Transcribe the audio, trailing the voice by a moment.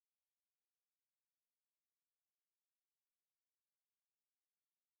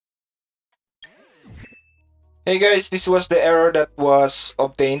Hey guys, this was the error that was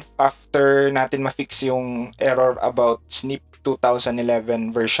obtained after natin ma-fix yung error about SNP 2011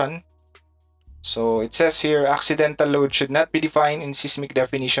 version. So it says here, accidental load should not be defined in seismic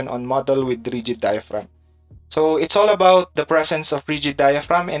definition on model with rigid diaphragm. So it's all about the presence of rigid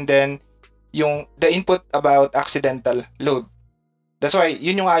diaphragm and then the input about accidental load. That's why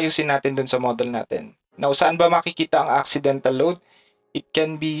yun yung ayusin natin dun sa model natin. Now, saan ba makikita ang accidental load? It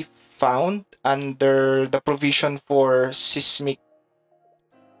can be found under the provision for seismic.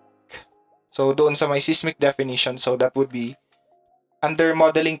 So doon sa may seismic definition, so that would be under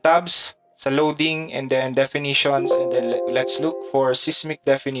modeling tabs, sa loading, and then definitions, and then let's look for seismic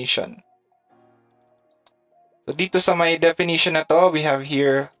definition. So dito sa may definition na to, we have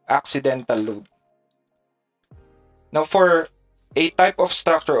here accidental load. Now for a type of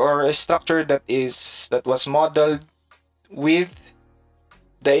structure or a structure that was modeled with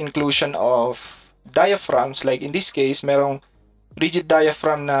the inclusion of diaphragms, like in this case, merong rigid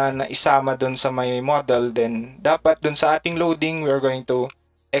diaphragm na naisama dun sa may model, then dapat dun sa ating loading, we are going to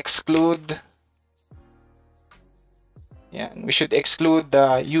exclude, we should exclude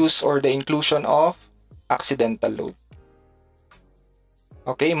the use or the inclusion of accidental load.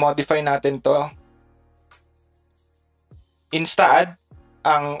 Okay, modify natin to. In Staad,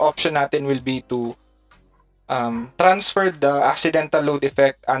 ang option natin will be to transfer the accidental load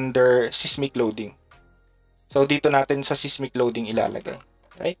effect under seismic loading. So dito natin sa seismic loading ilalagay.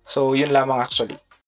 Right? So yun lamang actually.